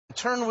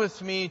Turn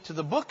with me to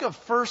the book of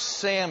 1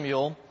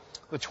 Samuel,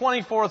 the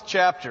 24th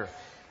chapter.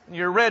 In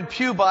your red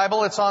pew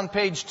Bible, it's on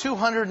page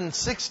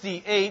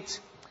 268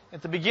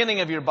 at the beginning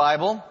of your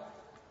Bible.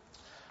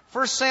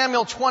 1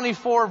 Samuel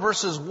 24,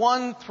 verses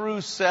 1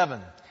 through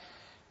 7.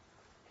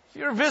 If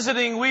you're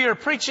visiting, we are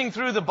preaching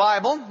through the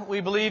Bible.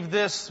 We believe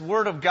this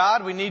Word of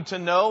God we need to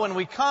know, and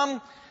we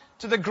come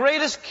to the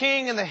greatest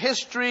king in the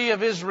history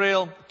of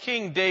Israel,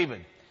 King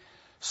David.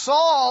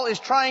 Saul is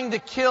trying to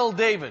kill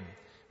David.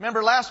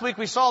 Remember, last week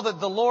we saw that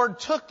the Lord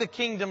took the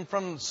kingdom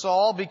from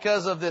Saul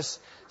because of this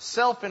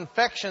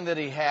self-infection that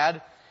he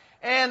had.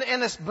 And in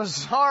this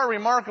bizarre,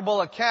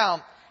 remarkable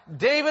account,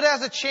 David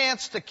has a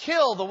chance to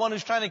kill the one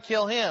who's trying to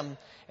kill him.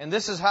 And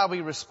this is how he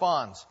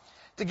responds.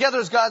 Together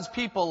as God's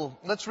people,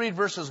 let's read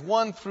verses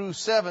 1 through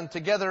 7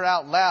 together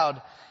out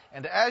loud.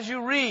 And as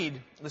you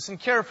read, listen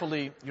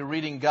carefully, you're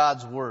reading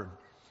God's Word.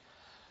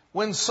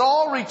 When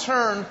Saul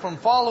returned from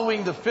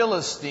following the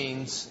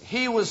Philistines,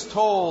 he was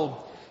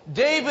told,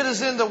 "David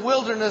is in the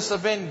wilderness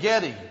of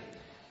En-Gedi."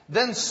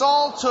 Then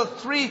Saul took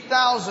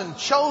 3,000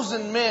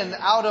 chosen men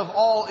out of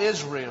all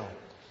Israel,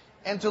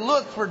 and to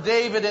look for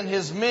David and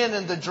his men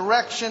in the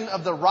direction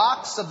of the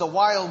rocks of the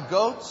wild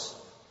goats.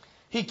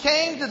 He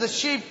came to the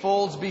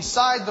sheepfolds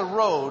beside the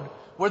road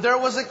where there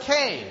was a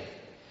cave,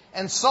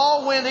 and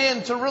Saul went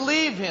in to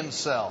relieve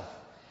himself.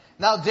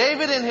 Now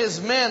David and his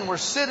men were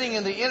sitting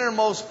in the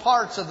innermost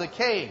parts of the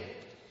cave.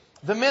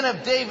 The men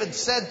of David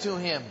said to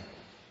him,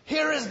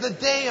 "Here is the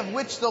day of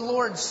which the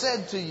Lord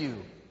said to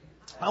you,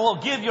 I will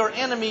give your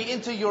enemy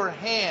into your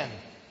hand,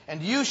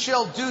 and you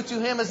shall do to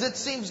him as it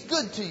seems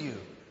good to you."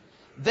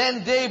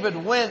 Then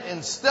David went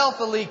and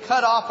stealthily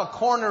cut off a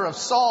corner of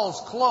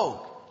Saul's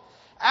cloak.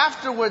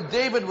 Afterward,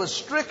 David was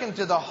stricken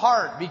to the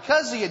heart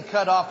because he had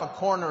cut off a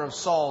corner of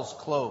Saul's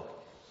cloak.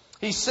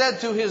 He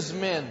said to his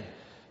men,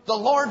 "The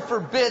Lord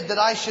forbid that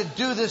I should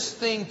do this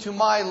thing to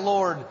my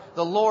Lord,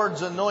 the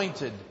Lord's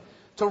anointed,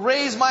 to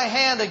raise my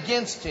hand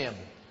against him.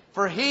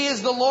 For he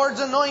is the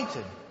Lord's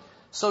anointed."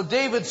 So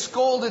David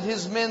scolded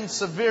his men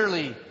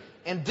severely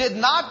and did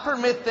not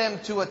permit them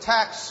to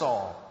attack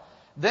Saul.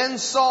 Then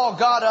Saul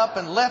got up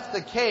and left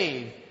the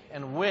cave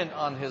and went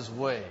on his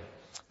way.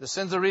 This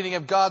ends the reading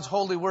of God's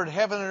holy word.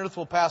 Heaven and earth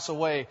will pass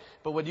away,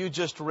 but what you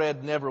just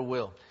read never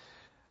will.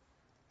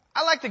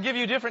 I like to give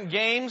you different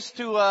games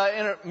to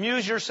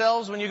amuse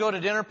yourselves when you go to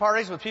dinner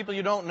parties with people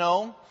you don't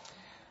know.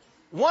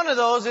 One of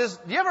those is,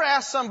 do you ever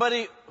ask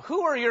somebody,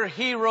 who are your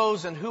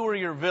heroes and who are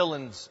your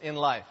villains in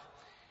life?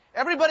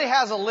 Everybody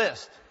has a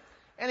list.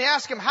 And you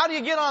ask them, how do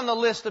you get on the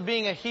list of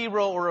being a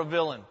hero or a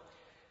villain?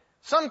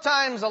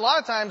 Sometimes, a lot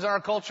of times in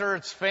our culture,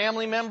 it's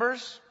family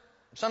members.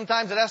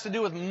 Sometimes it has to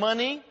do with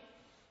money.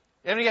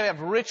 You have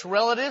rich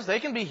relatives.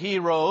 They can be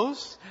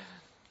heroes.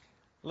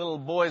 Little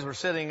boys were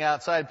sitting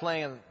outside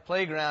playing in the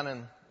playground,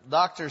 and the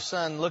doctor's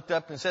son looked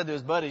up and said to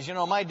his buddies, "You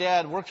know, my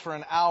dad works for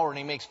an hour and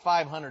he makes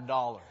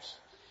 $500.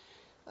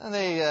 And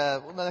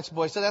the next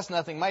boy said, "That's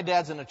nothing. My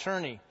dad's an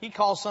attorney. He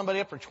calls somebody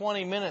up for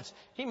 20 minutes.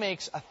 He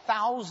makes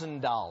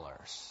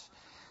 $1,000.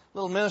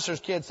 Little minister's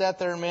kid sat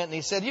there a minute and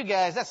he said, "You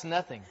guys, that's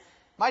nothing.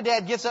 My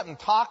dad gets up and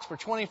talks for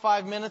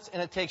 25 minutes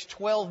and it takes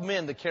 12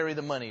 men to carry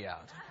the money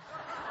out."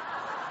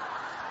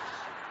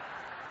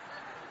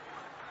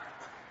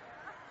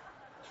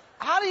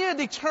 How do you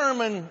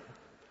determine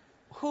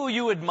who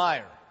you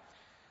admire?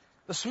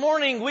 This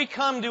morning we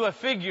come to a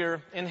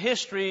figure in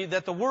history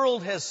that the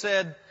world has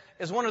said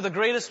is one of the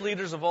greatest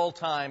leaders of all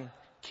time,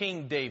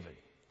 King David.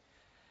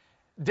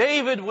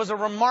 David was a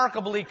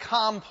remarkably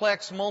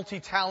complex,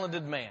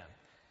 multi-talented man.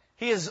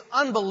 He is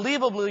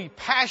unbelievably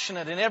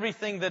passionate in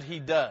everything that he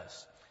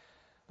does.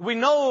 We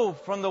know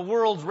from the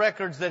world's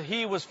records that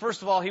he was,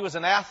 first of all, he was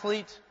an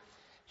athlete.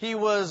 He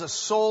was a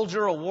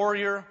soldier, a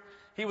warrior.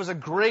 He was a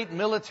great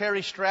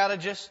military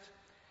strategist.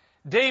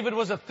 David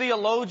was a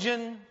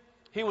theologian.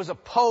 He was a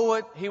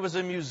poet. He was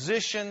a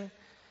musician.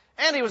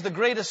 And he was the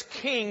greatest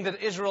king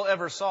that Israel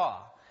ever saw.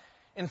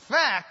 In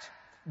fact,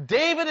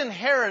 David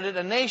inherited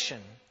a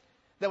nation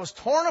that was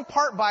torn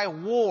apart by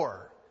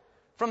war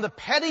from the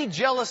petty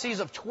jealousies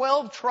of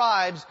 12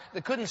 tribes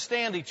that couldn't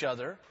stand each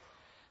other.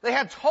 They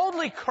had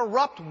totally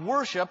corrupt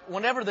worship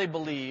whenever they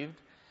believed,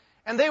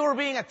 and they were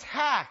being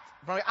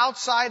attacked by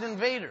outside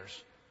invaders.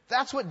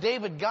 That's what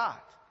David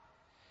got.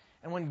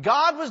 And when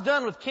God was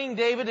done with King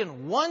David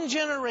in one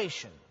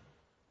generation,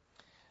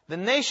 the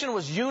nation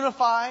was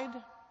unified.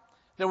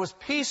 There was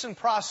peace and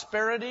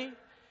prosperity.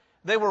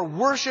 They were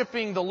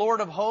worshiping the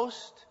Lord of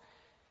hosts.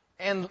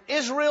 And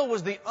Israel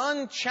was the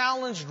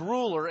unchallenged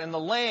ruler in the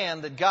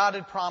land that God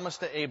had promised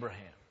to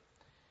Abraham.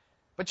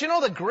 But you know,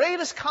 the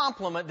greatest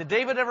compliment that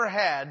David ever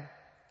had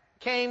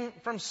came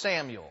from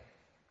Samuel.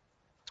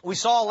 We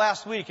saw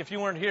last week, if you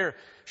weren't here,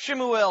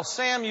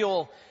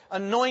 Samuel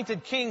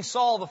anointed King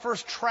Saul, the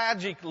first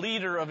tragic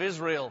leader of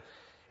Israel.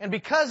 And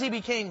because he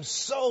became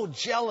so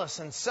jealous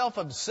and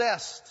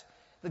self-obsessed,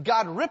 that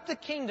God ripped the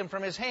kingdom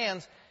from his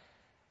hands.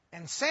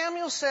 And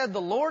Samuel said,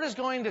 the Lord is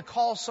going to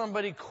call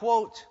somebody,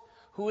 quote,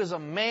 who is a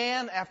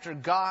man after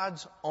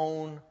God's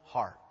own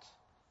heart.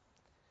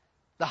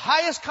 The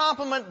highest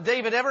compliment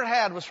David ever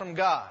had was from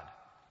God.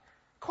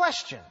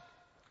 Question.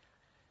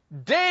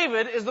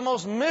 David is the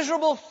most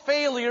miserable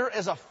failure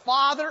as a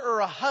father or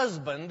a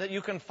husband that you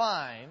can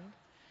find.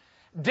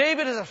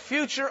 David is a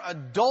future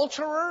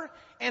adulterer,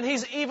 and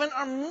he's even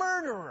a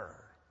murderer.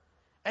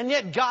 And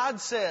yet God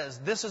says,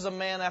 this is a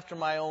man after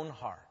my own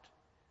heart.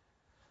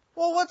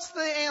 Well, what's the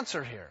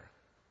answer here?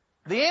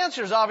 The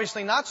answer is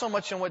obviously not so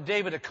much in what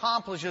David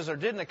accomplishes or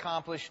didn't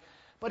accomplish,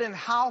 but in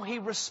how he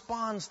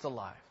responds to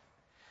life.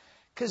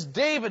 Because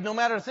David, no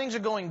matter if things are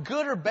going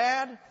good or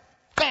bad,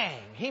 bang,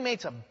 he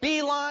makes a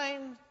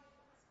beeline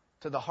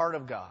to the heart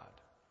of God.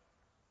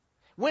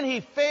 When he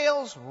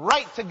fails,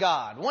 right to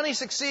God. When he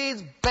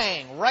succeeds,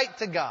 bang, right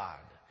to God.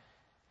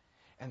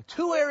 And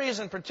two areas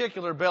in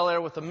particular, Bel Air,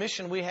 with the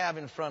mission we have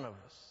in front of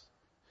us.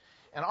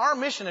 And our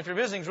mission, if you're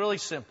visiting, is really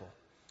simple.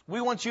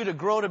 We want you to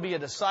grow to be a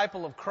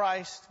disciple of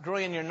Christ,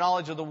 growing in your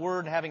knowledge of the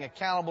Word, having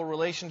accountable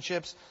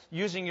relationships,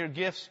 using your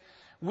gifts.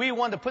 We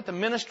want to put the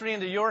ministry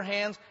into your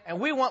hands,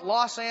 and we want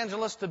Los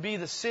Angeles to be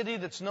the city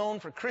that's known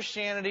for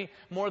Christianity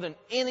more than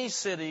any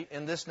city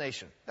in this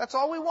nation. That's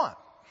all we want.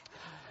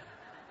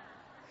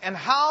 And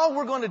how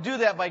we're going to do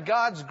that by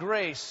God's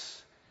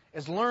grace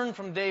is learn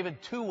from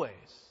David two ways.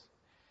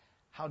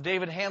 How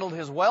David handled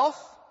his wealth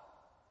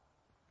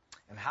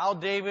and how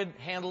David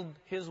handled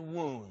his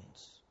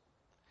wounds.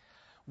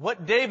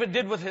 What David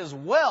did with his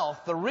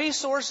wealth, the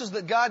resources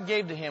that God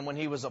gave to him when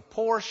he was a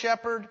poor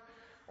shepherd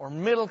or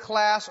middle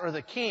class or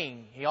the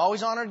king, he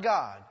always honored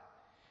God.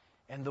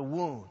 And the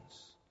wounds.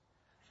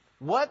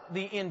 What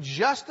the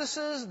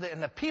injustices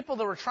and the people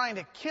that were trying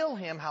to kill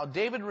him, how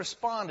David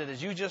responded,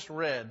 as you just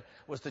read,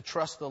 was to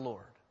trust the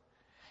Lord.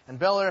 And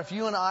Bel Air, if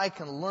you and I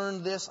can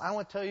learn this, I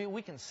want to tell you,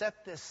 we can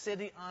set this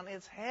city on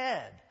its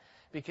head.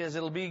 Because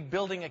it'll be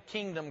building a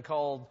kingdom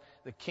called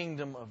the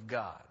Kingdom of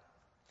God.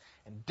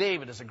 And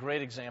David is a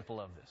great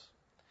example of this.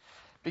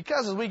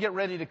 Because as we get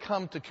ready to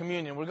come to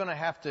communion, we're going to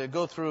have to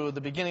go through the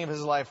beginning of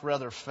his life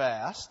rather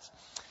fast.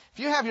 If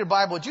you have your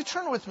Bible, would you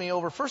turn with me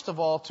over, first of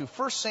all, to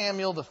 1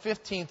 Samuel, the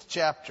 15th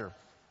chapter.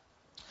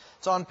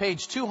 It's on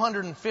page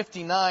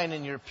 259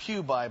 in your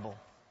Pew Bible.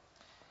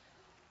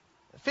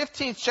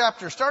 15th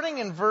chapter, starting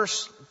in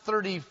verse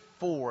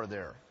 34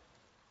 there.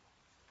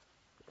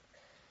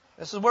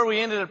 This is where we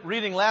ended up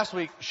reading last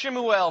week.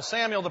 Shemuel,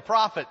 Samuel the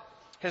prophet,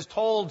 has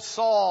told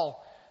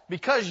Saul,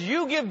 because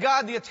you give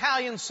God the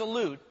Italian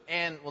salute,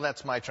 and, well,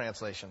 that's my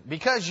translation,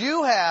 because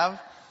you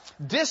have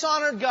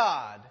dishonored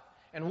God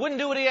and wouldn't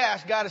do what he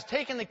asked, God has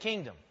taken the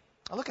kingdom.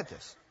 Now look at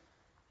this.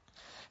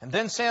 And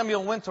then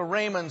Samuel went to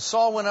Ramah, and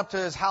Saul went up to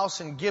his house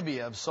in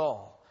Gibeah of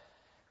Saul.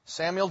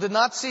 Samuel did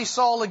not see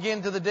Saul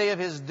again to the day of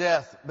his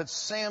death, but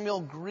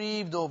Samuel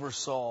grieved over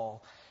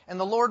Saul. And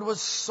the Lord was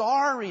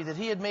sorry that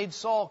he had made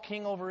Saul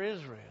king over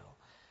Israel.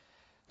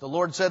 The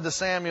Lord said to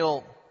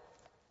Samuel,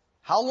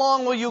 how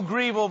long will you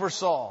grieve over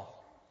Saul?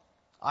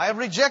 I have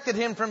rejected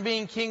him from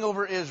being king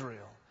over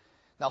Israel.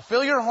 Now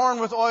fill your horn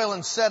with oil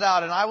and set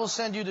out, and I will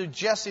send you to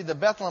Jesse the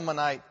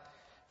Bethlehemite,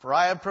 for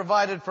I have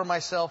provided for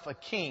myself a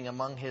king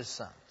among his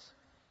sons.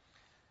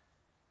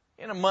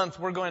 In a month,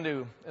 we're going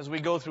to, as we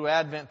go through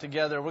Advent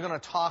together, we're going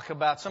to talk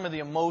about some of the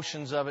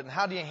emotions of it and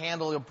how do you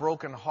handle a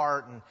broken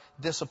heart and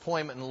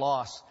disappointment and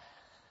loss.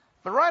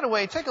 But right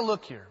away, take a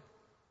look here.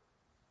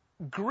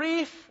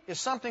 Grief is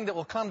something that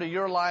will come to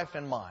your life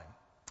and mine.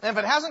 And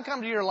if it hasn't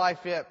come to your life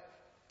yet,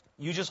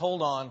 you just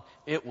hold on,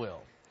 it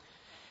will.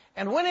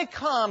 And when it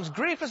comes,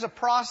 grief is a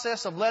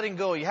process of letting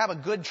go. You have a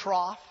good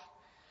trough.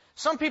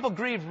 Some people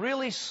grieve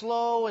really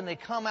slow and they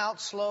come out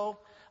slow.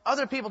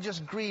 Other people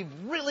just grieve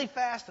really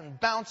fast and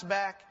bounce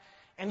back.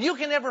 And you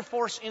can never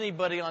force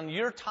anybody on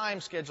your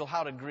time schedule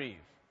how to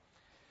grieve.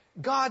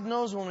 God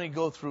knows when we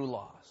go through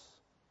loss.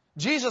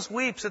 Jesus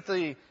weeps at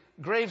the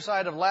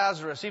graveside of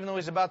Lazarus, even though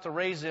he's about to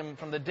raise him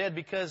from the dead,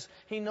 because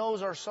he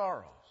knows our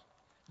sorrows.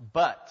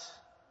 But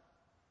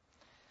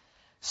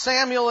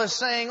Samuel is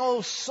saying, oh,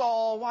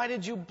 Saul, why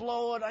did you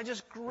blow it? I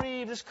just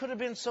grieved. This could have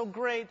been so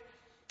great.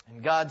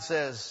 And God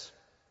says,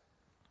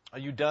 are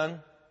you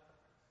done?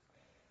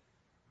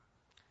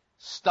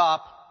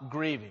 Stop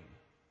grieving.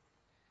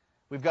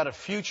 We've got a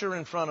future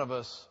in front of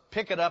us.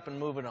 Pick it up and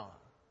move it on.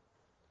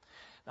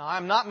 Now,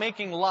 I'm not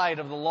making light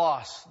of the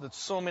loss that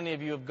so many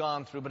of you have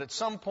gone through, but at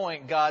some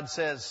point God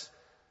says,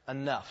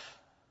 enough.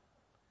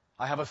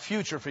 I have a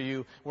future for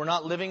you. We're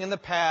not living in the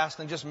past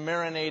and just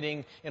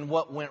marinating in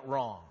what went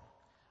wrong.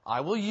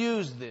 I will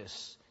use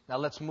this. Now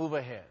let's move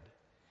ahead.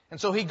 And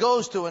so he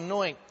goes to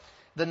anoint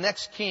the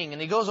next king, and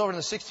he goes over in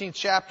the 16th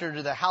chapter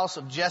to the house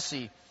of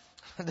Jesse.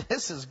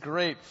 This is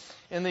great.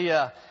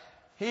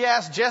 He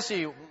asked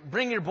Jesse,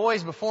 bring your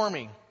boys before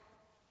me.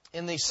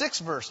 In the 6th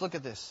verse, look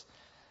at this.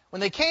 When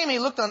they came, he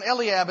looked on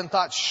Eliab and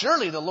thought,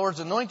 surely the Lord's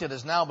anointed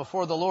is now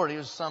before the Lord. He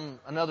was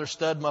another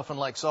stud muffin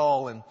like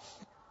Saul.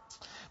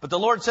 But the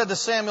Lord said to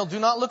Samuel, do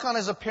not look on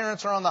his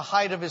appearance or on the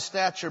height of his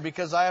stature,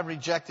 because I have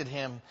rejected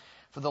him.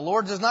 For the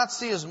Lord does not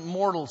see as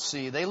mortals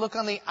see. They look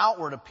on the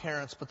outward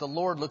appearance, but the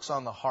Lord looks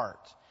on the heart.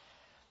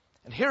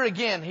 And here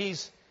again,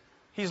 he's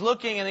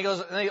looking, and he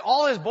goes, and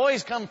all his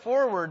boys come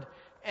forward,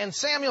 And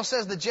Samuel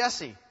says to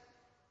Jesse,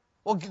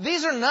 well,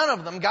 these are none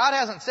of them. God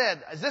hasn't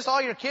said, is this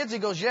all your kids? He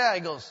goes, yeah.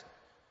 He goes,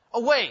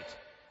 oh, wait.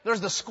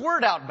 There's the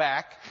squirt out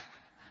back.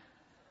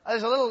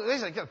 There's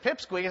a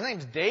pipsqueak. His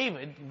name's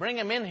David. Bring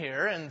him in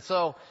here. And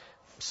so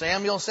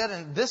Samuel said,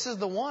 and this is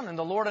the one, and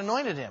the Lord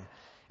anointed him.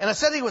 And it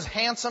said he was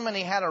handsome and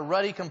he had a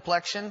ruddy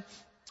complexion.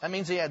 That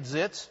means he had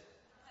zits.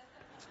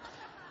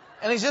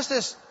 And he's just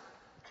this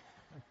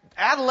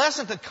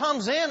adolescent that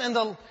comes in,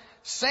 and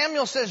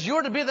Samuel says,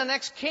 you're to be the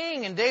next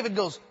king. And David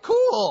goes,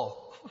 cool.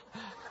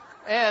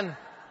 And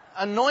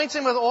anoints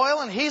him with oil,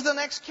 and he's the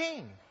next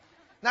king.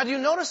 Now, do you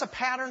notice a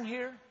pattern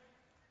here?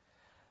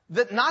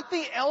 That not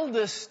the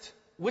eldest,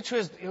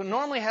 who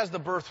normally has the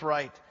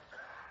birthright,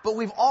 but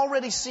we've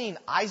already seen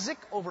Isaac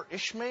over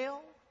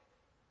Ishmael,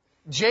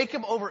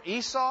 Jacob over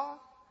Esau,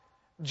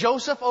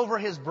 Joseph over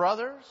his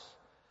brothers,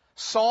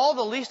 Saul,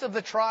 the least of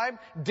the tribe,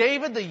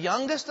 David, the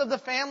youngest of the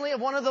family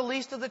of one of the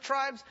least of the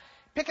tribes.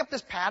 Pick up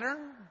this pattern.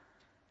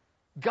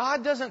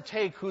 God doesn't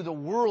take who the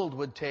world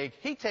would take.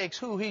 He takes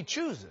who He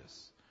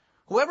chooses.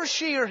 Whoever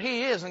she or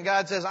he is, and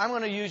God says, I'm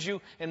going to use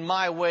you in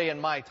my way and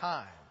my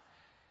time.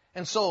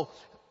 And so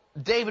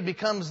David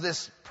becomes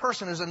this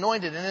person who's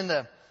anointed.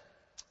 And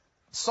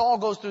Saul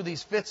goes through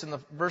these fits in the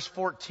verse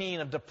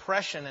 14 of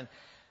depression. And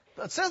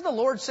it says the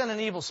Lord sent an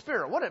evil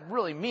spirit. What it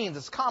really means,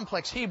 it's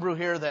complex Hebrew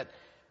here, that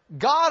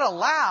God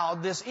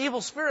allowed this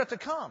evil spirit to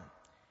come.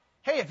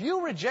 Hey, if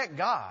you reject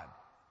God,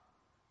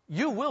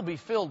 you will be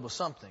filled with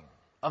something.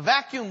 A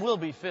vacuum will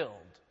be filled.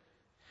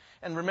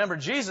 And remember,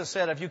 Jesus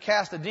said, if you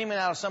cast a demon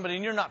out of somebody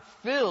and you're not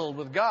filled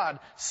with God,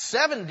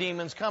 7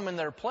 demons come in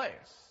their place.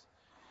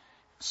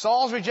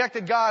 Saul's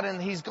rejected God,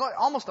 and he's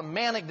almost a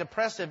manic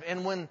depressive.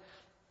 And when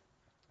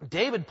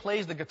David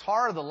plays the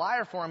guitar or the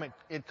lyre for him,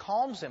 it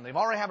calms him. They've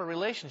already have a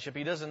relationship.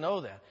 He doesn't know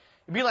that.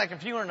 It'd be like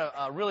if you were in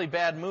a really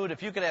bad mood,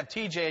 if you could have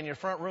TJ in your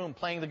front room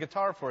playing the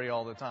guitar for you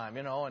all the time,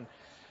 and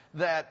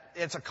that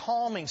it's a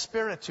calming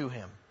spirit to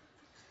him.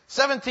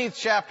 17th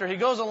chapter, he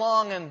goes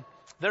along, and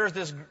there's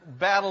this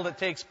battle that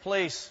takes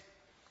place.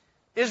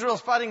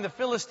 Israel's fighting the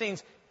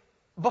Philistines.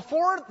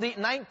 Before the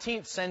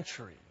 19th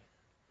century,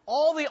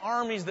 all the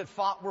armies that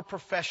fought were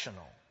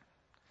professional.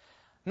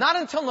 Not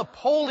until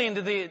Napoleon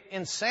did the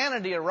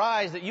insanity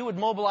arise that you would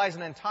mobilize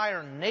an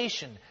entire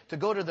nation to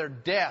go to their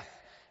death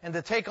and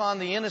to take on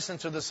the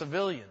innocents or the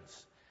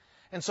civilians.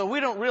 And so we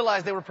don't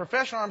realize they were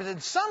professional armies.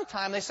 And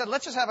sometime they said,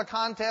 let's just have a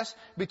contest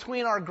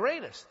between our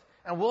greatest,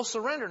 and we'll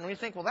surrender. And we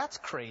think, well, that's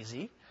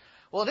crazy.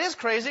 Well, it is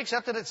crazy,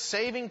 except that it's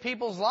saving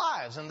people's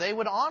lives, and they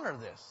would honor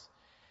this.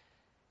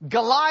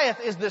 Goliath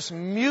is this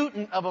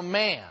mutant of a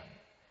man.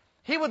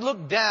 He would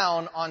look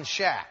down on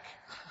Shaq.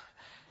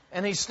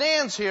 And he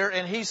stands here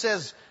and he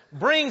says,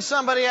 bring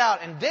somebody out.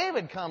 And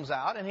David comes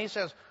out and he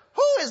says,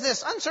 who is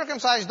this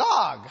uncircumcised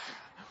dog?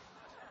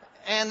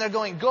 And they're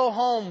going, go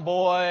home,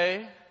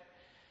 boy.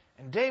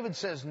 And David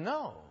says,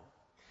 no.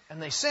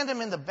 And they send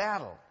him into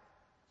battle.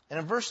 And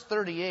in verse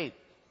 38,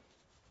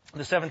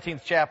 the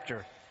 17th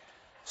chapter,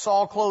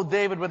 Saul clothed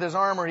David with his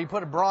armor. He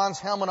put a bronze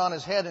helmet on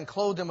his head and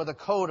clothed him with a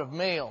coat of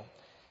mail.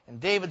 And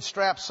David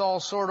strapped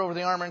Saul's sword over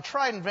the armor and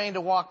tried in vain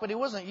to walk, but he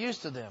wasn't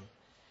used to them.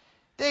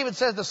 David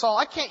says to Saul,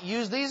 I can't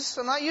use these.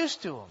 I'm not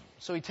used to them.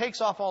 So he takes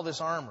off all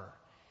this armor.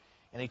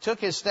 And he took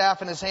his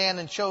staff in his hand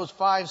and chose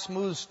 5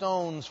 smooth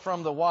stones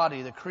from the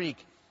wadi, the creek,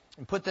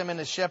 and put them in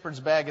his shepherd's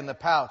bag in the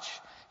pouch,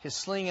 his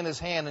sling in his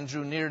hand, and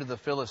drew near to the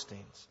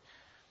Philistines.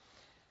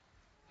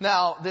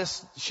 Now,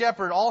 this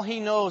shepherd, all he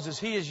knows is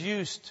he is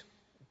used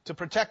to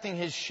protecting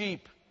his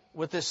sheep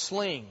with this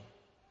sling.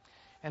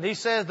 And he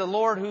says, the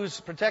Lord who's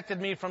protected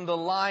me from the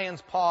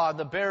lion's paw,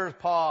 the bear's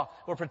paw,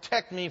 will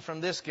protect me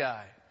from this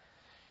guy.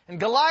 And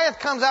Goliath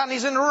comes out and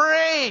he's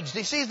enraged.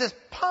 He sees this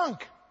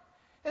punk.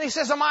 And he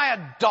says, am I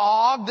a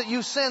dog that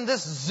you send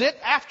this zit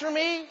after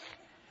me? And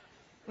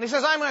he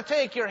says, I'm going to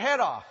take your head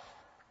off.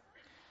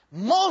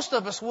 Most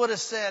of us would have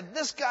said,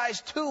 this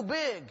guy's too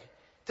big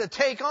to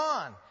take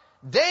on.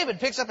 David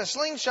picks up a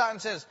slingshot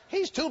and says,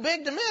 he's too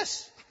big to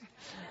miss.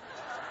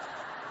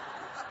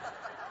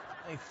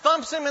 He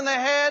thumps him in the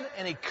head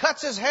and he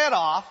cuts his head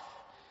off,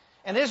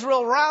 and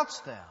Israel routs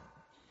them.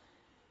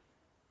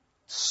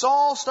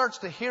 Saul starts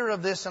to hear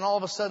of this, and all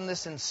of a sudden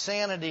this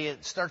insanity,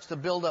 it starts to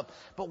build up.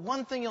 But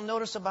one thing you'll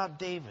notice about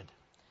David,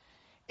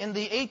 in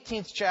the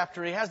 18th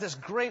chapter, he has this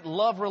great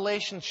love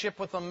relationship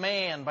with a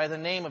man by the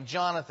name of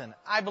Jonathan.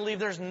 I believe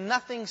there's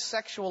nothing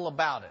sexual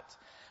about it.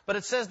 But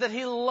it says that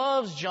he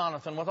loves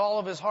Jonathan with all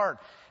of his heart.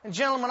 And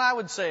gentlemen, I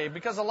would say,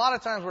 because a lot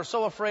of times we're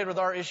so afraid with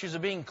our issues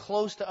of being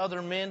close to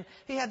other men,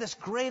 he had this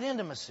great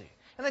intimacy.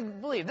 And I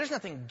believe there's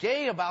nothing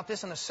gay about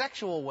this in a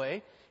sexual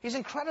way. He's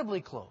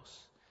incredibly close.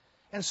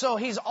 And so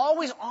he's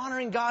always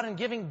honoring God and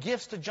giving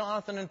gifts to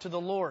Jonathan and to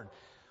the Lord.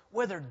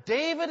 Whether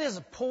David is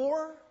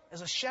poor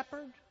as a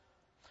shepherd,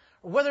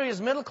 or whether he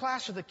is middle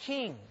class or the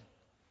king,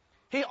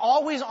 he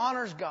always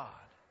honors God.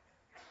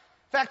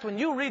 In fact, when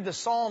you read the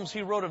Psalms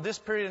he wrote of this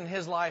period in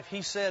his life,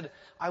 he said,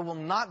 I will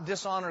not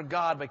dishonor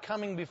God by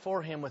coming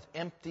before Him with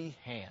empty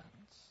hands.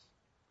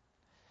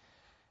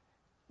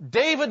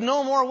 David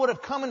no more would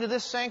have come into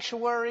this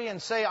sanctuary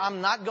and say,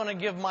 I'm not going to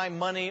give my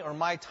money or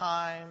my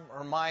time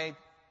or my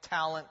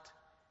talent,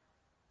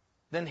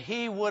 then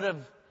he would have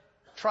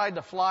tried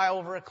to fly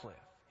over a cliff.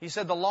 He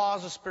said the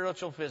laws of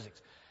spiritual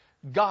physics.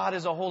 God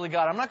is a holy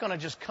God. I'm not going to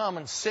just come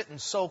and sit and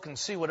soak and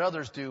see what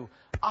others do.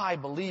 I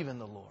believe in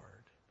the Lord.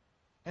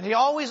 And he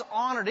always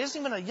honored, isn't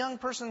even a young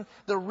person,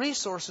 the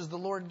resources the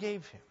Lord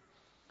gave him.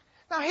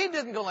 Now, he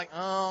didn't go like,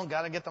 oh,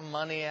 got to get the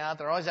money out.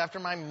 They're always after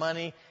my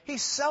money. He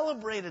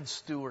celebrated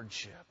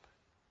stewardship.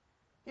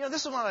 You know,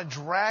 this is not a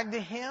drag to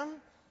him.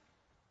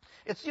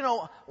 It's, you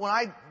know, when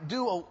I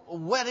do a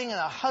wedding and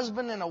a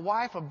husband and a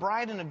wife, a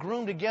bride and a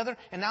groom together,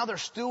 and now they're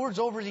stewards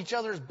over each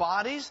other's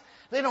bodies,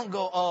 they don't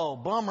go, oh,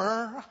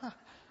 bummer.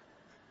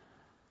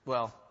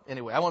 Well,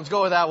 anyway, I won't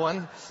go with that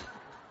one.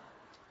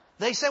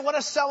 They say, what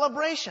a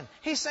celebration.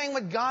 He's saying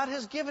what God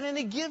has given, and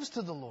he gives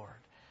to the Lord.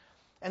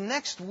 And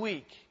next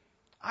week,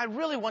 I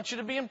really want you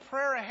to be in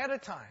prayer ahead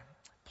of time.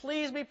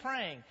 Please be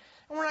praying.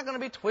 And we're not going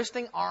to be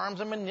twisting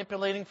arms and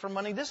manipulating for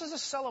money. This is a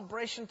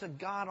celebration to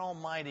God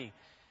Almighty.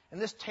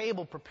 And this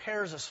table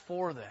prepares us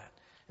for that.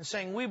 And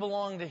saying we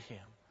belong to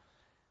him.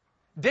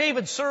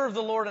 David served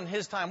the Lord in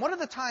his time. What are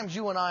the times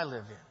you and I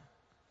live in?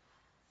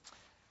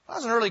 When I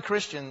was an early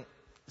Christian,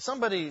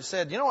 somebody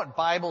said, you know what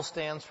Bible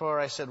stands for?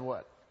 I said,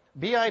 what?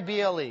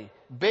 B-I-B-L-E.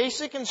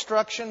 Basic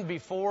instruction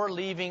before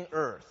leaving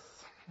earth.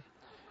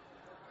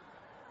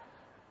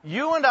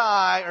 You and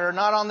I are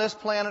not on this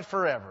planet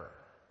forever.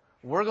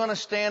 We're going to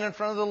stand in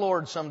front of the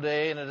Lord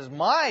someday, and it is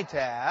my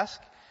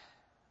task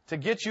to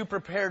get you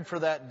prepared for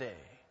that day.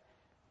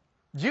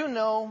 Do you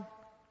know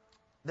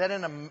that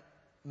in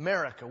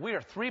America, we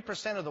are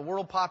 3% of the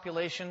world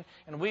population,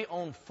 and we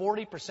own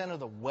 40% of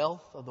the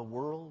wealth of the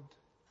world?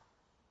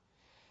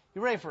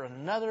 You ready for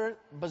another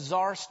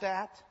bizarre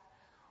stat?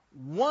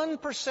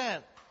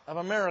 1% of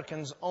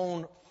Americans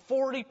own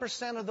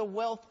 40% of the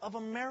wealth of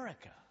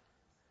America.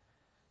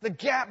 The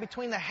gap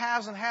between the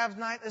haves and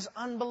have-not is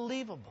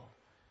unbelievable.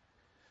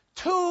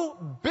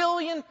 2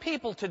 billion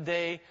people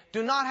today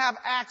do not have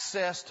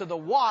access to the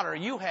water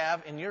you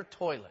have in your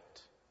toilet.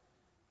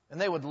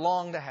 And they would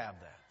long to have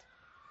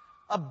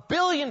that. 1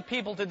 billion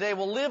people today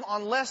will live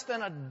on less than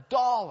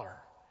 $1.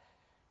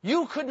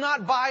 You could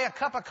not buy a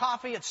cup of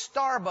coffee at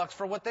Starbucks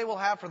for what they will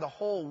have for the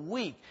whole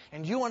week.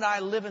 And you and I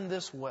live in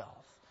this wealth.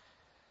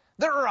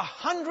 There are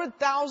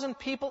 100,000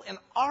 people in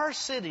our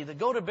city that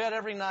go to bed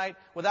every night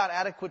without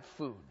adequate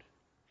food.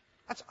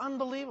 That's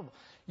unbelievable.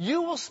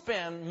 You will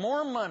spend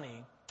more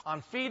money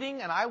on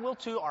feeding, and I will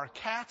too, our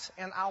cats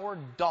and our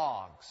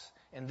dogs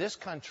in this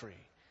country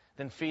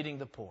than feeding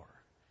the poor.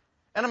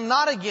 And I'm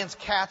not against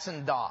cats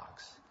and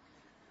dogs.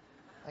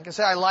 Like I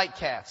say, I like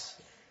cats.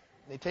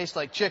 They taste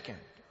like chicken.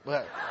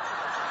 But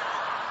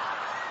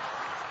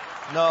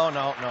no.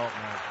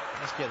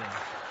 Just kidding.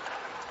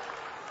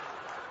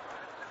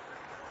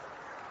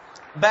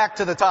 Back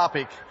to the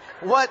topic.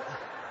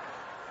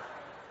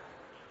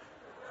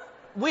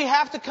 We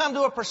have to come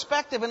to a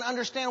perspective and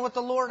understand what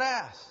the Lord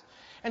asks.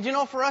 And you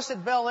know, for us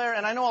at Bel Air,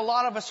 and I know a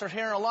lot of us are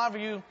here, and a lot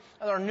of you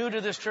are new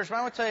to this church, but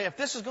I want to tell you, if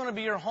this is going to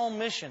be your home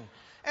mission,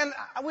 and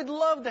I would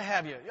love to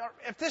have you.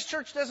 If this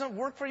church doesn't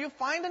work for you,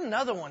 find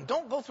another one.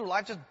 Don't go through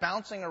life just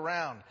bouncing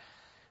around.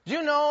 Do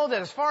you know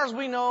that as far as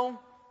we know,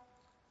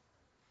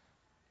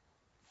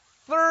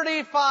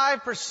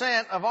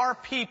 35% of our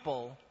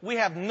people, we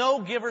have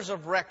no givers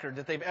of record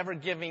that they've ever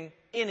given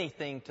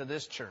anything to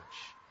this church.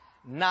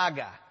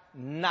 Nada.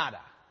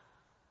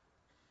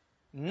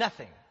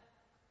 Nothing.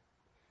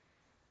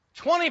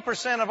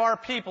 20% of our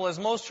people, as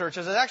most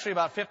churches, is actually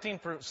about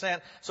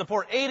 15%,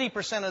 support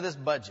 80% of this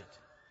budget.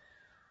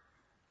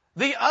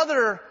 The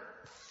other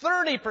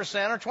 30%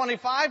 or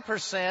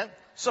 25%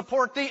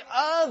 support the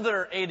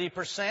other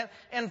 80%,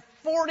 and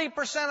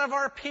 40% of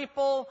our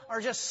people are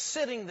just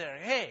sitting there.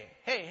 Hey.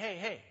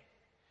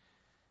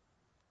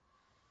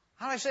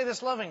 How do I say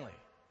this lovingly?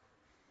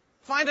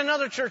 Find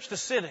another church to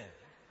sit in.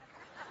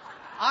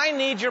 I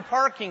need your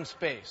parking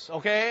space,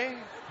 okay?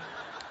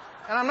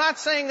 And I'm not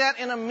saying that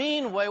in a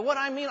mean way. What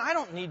I mean, I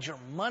don't need your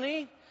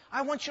money.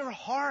 I want your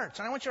hearts,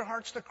 and I want your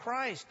hearts to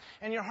Christ.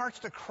 And your hearts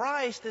to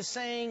Christ is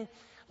saying,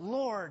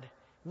 Lord,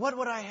 what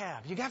would I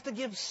have? You have to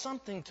give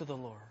something to the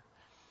Lord.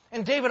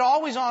 And David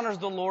always honors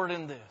the Lord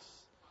in this.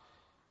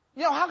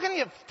 You know, how can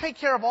he take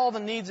care of all the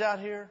needs out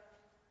here?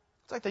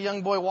 It's like the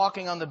young boy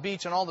walking on the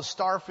beach and all the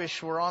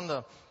starfish were on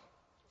the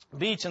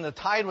beach and the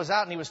tide was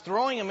out and he was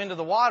throwing them into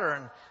the water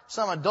and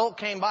some adult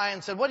came by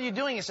and said, what are you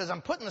doing? He says,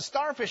 I'm putting the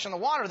starfish in the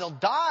water. They'll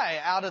die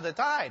out of the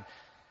tide.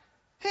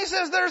 He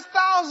says, there's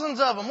thousands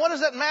of them. What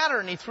does it matter?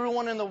 And he threw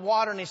one in the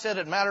water and he said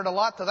it mattered a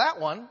lot to that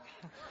one.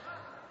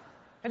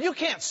 And you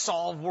can't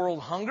solve world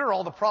hunger,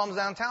 all the problems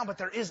downtown, but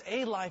there is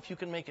a life you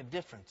can make a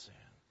difference in.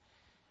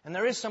 And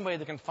there is somebody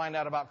that can find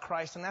out about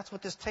Christ, and that's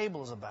what this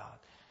table is about.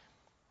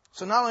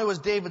 So not only was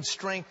David's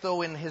strength,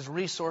 though, in his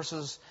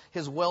resources,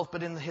 his wealth,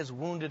 but in his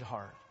wounded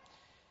heart.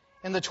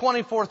 In the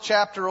 24th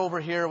chapter over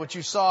here, which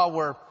you saw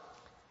where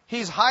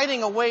he's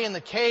hiding away in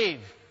the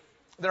cave.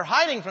 They're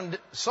hiding from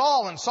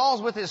Saul, and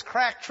Saul's with his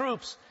crack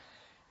troops.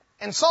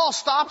 And Saul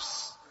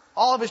stops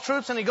all of his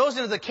troops, and he goes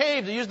into the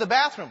cave to use the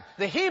bathroom.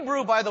 The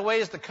Hebrew, by the way,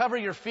 is to cover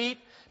your feet,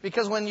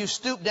 because when you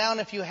stoop down,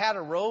 if you had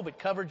a robe, it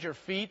covered your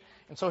feet.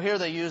 And so here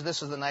they use,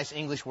 this is the nice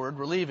English word,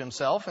 relieve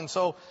himself. And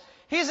so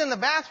he's in the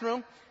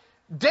bathroom.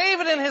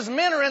 David and his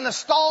men are in the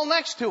stall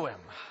next to him.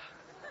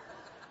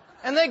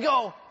 And they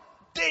go,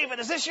 David,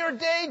 is this your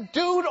day,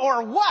 dude,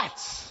 or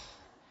what?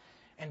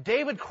 And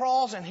David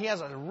crawls, and he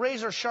has a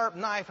razor-sharp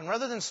knife, and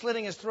rather than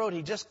slitting his throat,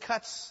 he just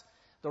cuts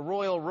the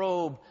royal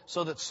robe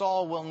so that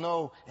Saul will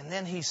know. And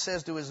then he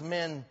says to his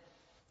men,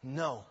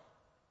 no,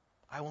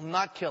 I will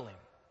not kill him.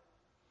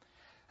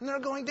 And they're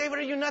going, David,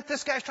 are you nuts?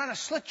 This guy's trying to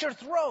slit your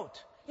throat.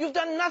 You've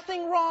done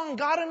nothing wrong.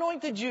 God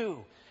anointed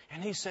you.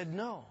 And he said,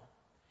 no,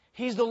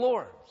 he's the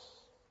Lord's.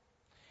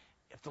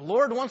 If the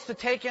Lord wants to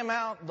take him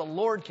out, the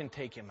Lord can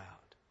take him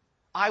out.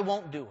 I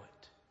won't do it.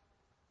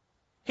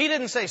 He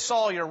didn't say,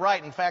 Saul, you're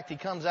right. In fact, he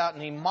comes out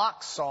and he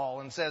mocks Saul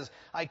and says,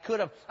 I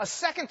could have. A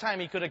second time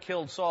he could have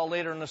killed Saul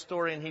later in the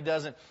story, and he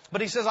doesn't.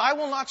 But he says, I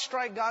will not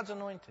strike God's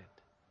anointed. You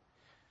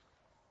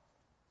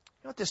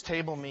know what this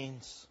table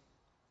means?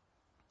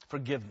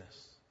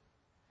 Forgiveness.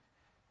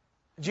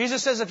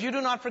 Jesus says, if you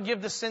do not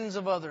forgive the sins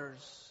of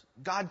others,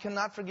 God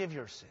cannot forgive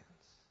your sins.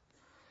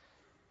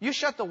 You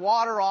shut the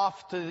water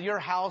off to your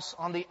house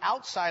on the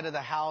outside of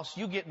the house,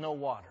 you get no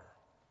water.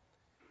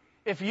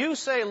 If you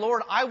say,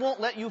 Lord, I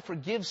won't let you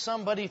forgive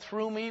somebody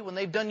through me when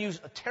they've done you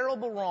a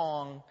terrible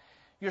wrong,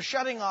 you're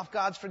shutting off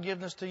God's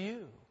forgiveness to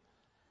you.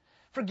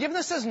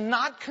 Forgiveness is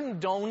not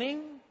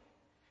condoning.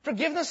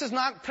 Forgiveness is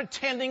not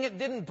pretending it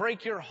didn't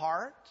break your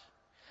heart.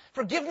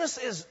 Forgiveness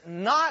is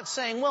not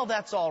saying, well,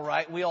 that's all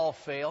right, we all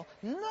fail.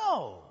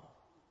 No.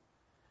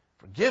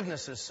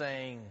 Forgiveness is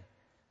saying,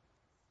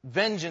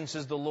 vengeance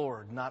is the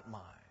Lord, not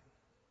mine.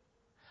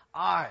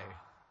 I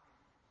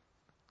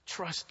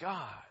trust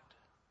God.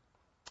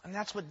 And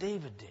that's what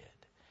David did.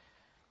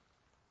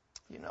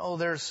 You know,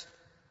 there's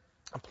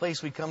a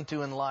place we come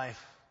to in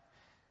life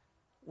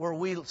where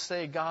we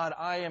say, God,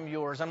 I am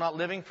yours. I'm not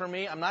living for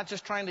me. I'm not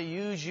just trying to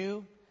use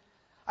you.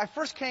 I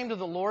first came to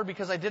the Lord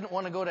because I didn't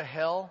want to go to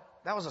hell.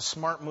 That was a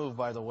smart move,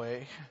 by the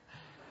way.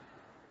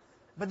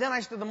 But then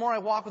the more I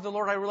walk with the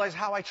Lord, I realize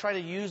how I try to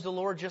use the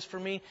Lord just for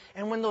me.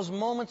 And when those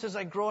moments as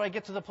I grow, I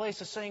get to the place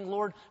of saying,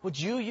 Lord, would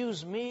you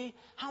use me?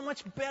 How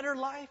much better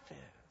life is.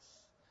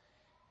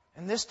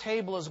 And this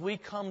table, as we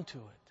come to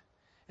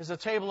it, is a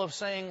table of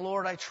saying,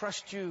 Lord, I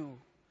trust you.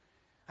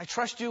 I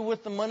trust you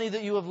with the money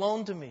that you have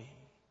loaned to me.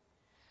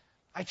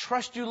 I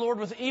trust you, Lord,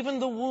 with even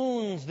the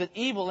wounds that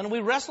evil. And we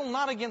wrestle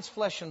not against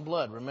flesh and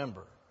blood,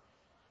 remember.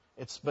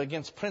 It's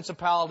against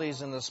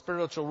principalities and the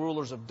spiritual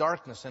rulers of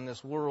darkness in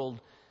this world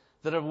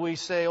that if we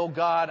say, oh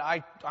God,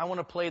 I want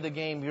to play the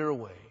game your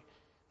way.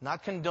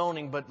 Not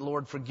condoning, but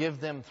Lord, forgive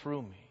them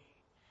through me.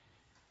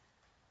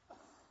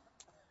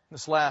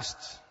 This last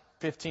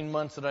 15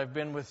 months that I've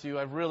been with you,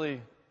 I've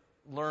really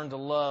learned to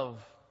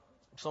love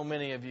so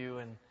many of you.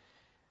 And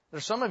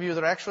there's some of you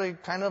that are actually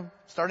kind of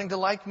starting to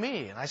like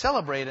me, and I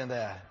celebrate in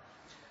that.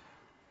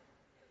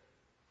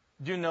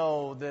 Do you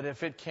know that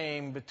if it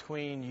came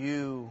between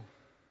you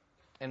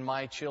and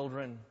my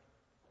children,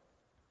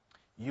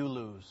 you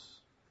lose?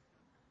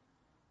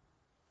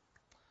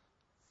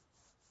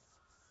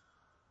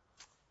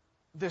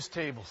 This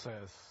table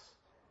says,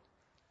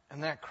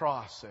 and that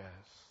cross says,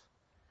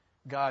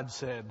 God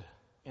said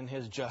in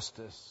His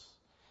justice,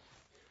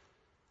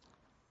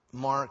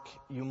 Mark,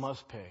 you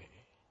must pay.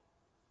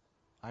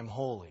 I'm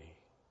holy.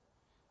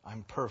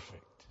 I'm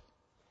perfect.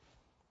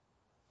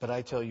 But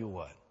I tell you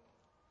what,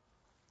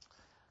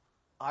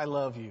 I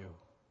love you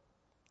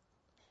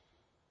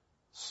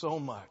so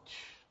much,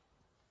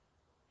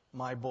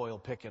 my boy will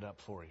pick it up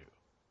for you.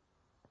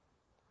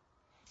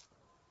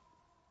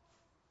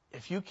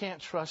 If you can't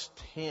trust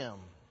Him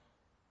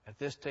at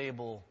this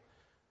table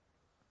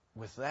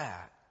with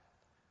that,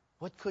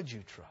 what could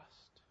you trust?